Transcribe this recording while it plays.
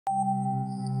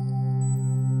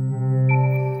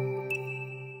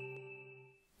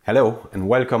Hello and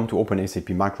welcome to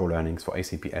openSAP Microlearnings for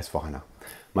SAP S/4HANA.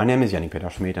 My name is Peter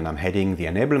Schmidt and I'm heading the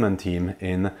enablement team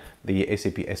in the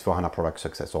SAP S/4HANA Product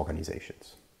Success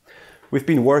Organizations. We've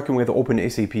been working with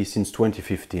openSAP since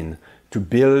 2015 to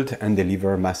build and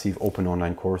deliver massive open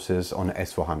online courses on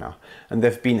S/4HANA, and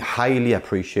they've been highly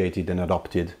appreciated and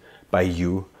adopted by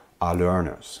you, our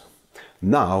learners.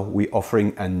 Now we're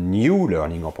offering a new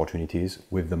learning opportunities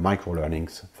with the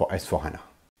Microlearnings for S/4HANA.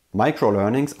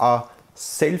 Microlearnings are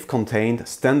self-contained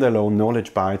standalone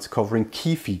knowledge bites covering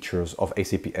key features of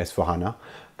SAP S/4HANA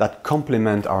that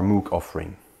complement our MOOC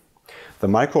offering. The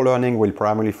microlearning will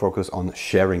primarily focus on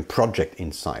sharing project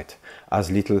insight as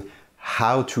little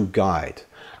how-to guide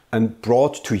and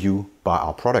brought to you by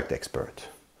our product expert.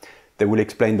 They will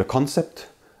explain the concept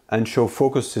and show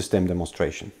focused system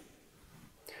demonstration.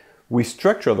 We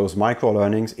structure those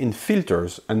microlearnings in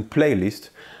filters and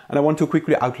playlists, and I want to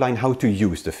quickly outline how to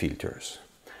use the filters.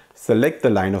 Select the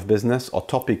line of business or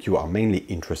topic you are mainly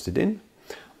interested in.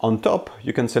 On top,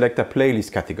 you can select a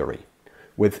playlist category.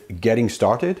 With Getting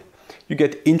Started, you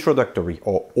get introductory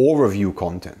or overview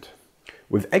content.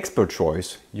 With Expert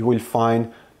Choice, you will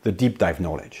find the deep dive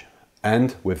knowledge.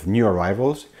 And with New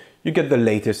Arrivals, you get the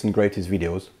latest and greatest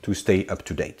videos to stay up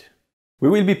to date. We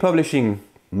will be publishing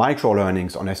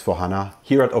microlearnings on S/4HANA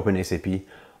here at openSAP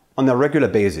on a regular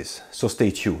basis, so stay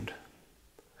tuned.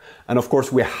 And of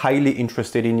course, we're highly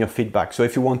interested in your feedback. So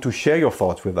if you want to share your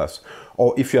thoughts with us,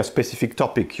 or if you have a specific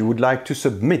topic you would like to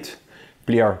submit,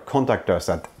 please contact us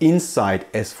at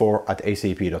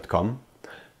insidesf4@sap.com.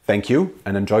 Thank you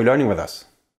and enjoy learning with us.